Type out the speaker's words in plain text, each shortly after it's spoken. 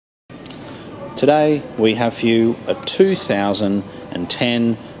Today we have for you a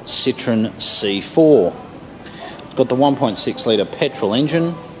 2010 Citroen C4. It's got the 1.6 litre petrol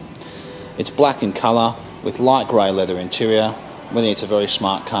engine. It's black in colour with light grey leather interior. I think it's a very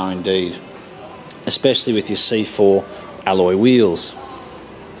smart car indeed, especially with your C4 alloy wheels.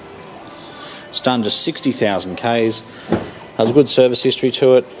 It's done just 60,000 Ks, has a good service history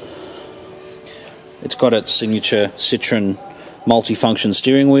to it. It's got its signature Citroen multifunction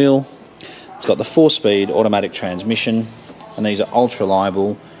steering wheel. It's got the 4-speed automatic transmission, and these are ultra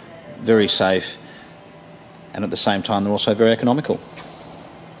reliable, very safe, and at the same time they're also very economical.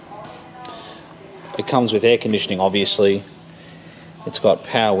 It comes with air conditioning, obviously. It's got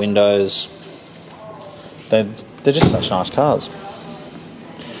power windows. They're just such nice cars.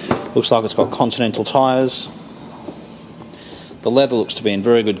 Looks like it's got Continental tyres. The leather looks to be in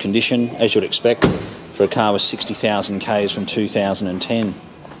very good condition, as you would expect for a car with 60,000 Ks from 2010.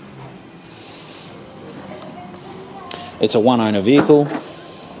 It's a one-owner vehicle.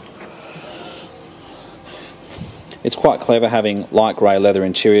 It's quite clever having light grey leather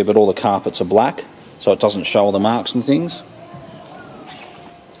interior, but all the carpets are black, so it doesn't show all the marks and things.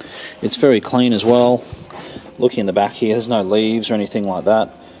 It's very clean as well. Looking in the back here, there's no leaves or anything like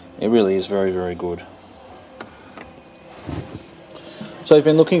that. It really is very, very good. So you've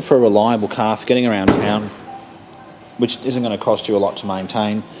been looking for a reliable car for getting around town, which isn't going to cost you a lot to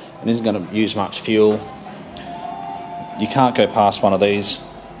maintain and isn't going to use much fuel. You can't go past one of these.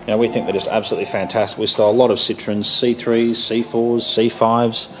 You know, we think they're just absolutely fantastic. We sell a lot of Citroens, C3s, C4s,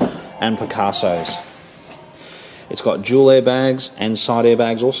 C5s and Picassos. It's got dual airbags and side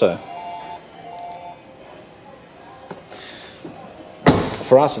airbags also.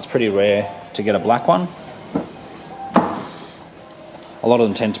 For us, it's pretty rare to get a black one. A lot of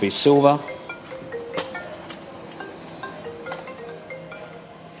them tend to be silver.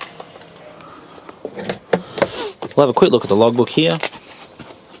 We'll have a quick look at the logbook here.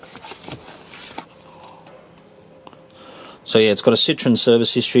 So yeah, it's got a Citroen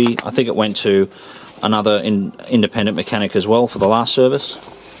service history. I think it went to another independent mechanic as well for the last service.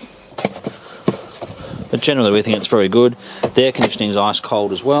 But generally we think it's very good. The air conditioning is ice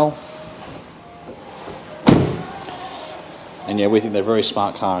cold as well. And yeah, we think they're a very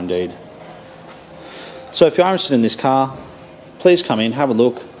smart car indeed. So if you're interested in this car, please come in, have a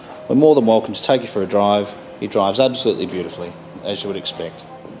look. We're more than welcome to take you for a drive. He drives absolutely beautifully, as you would expect.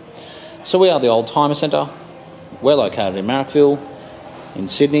 So we are the Oldtimer Centre. We're located in Marrickville, in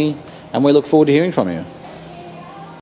Sydney, and we look forward to hearing from you.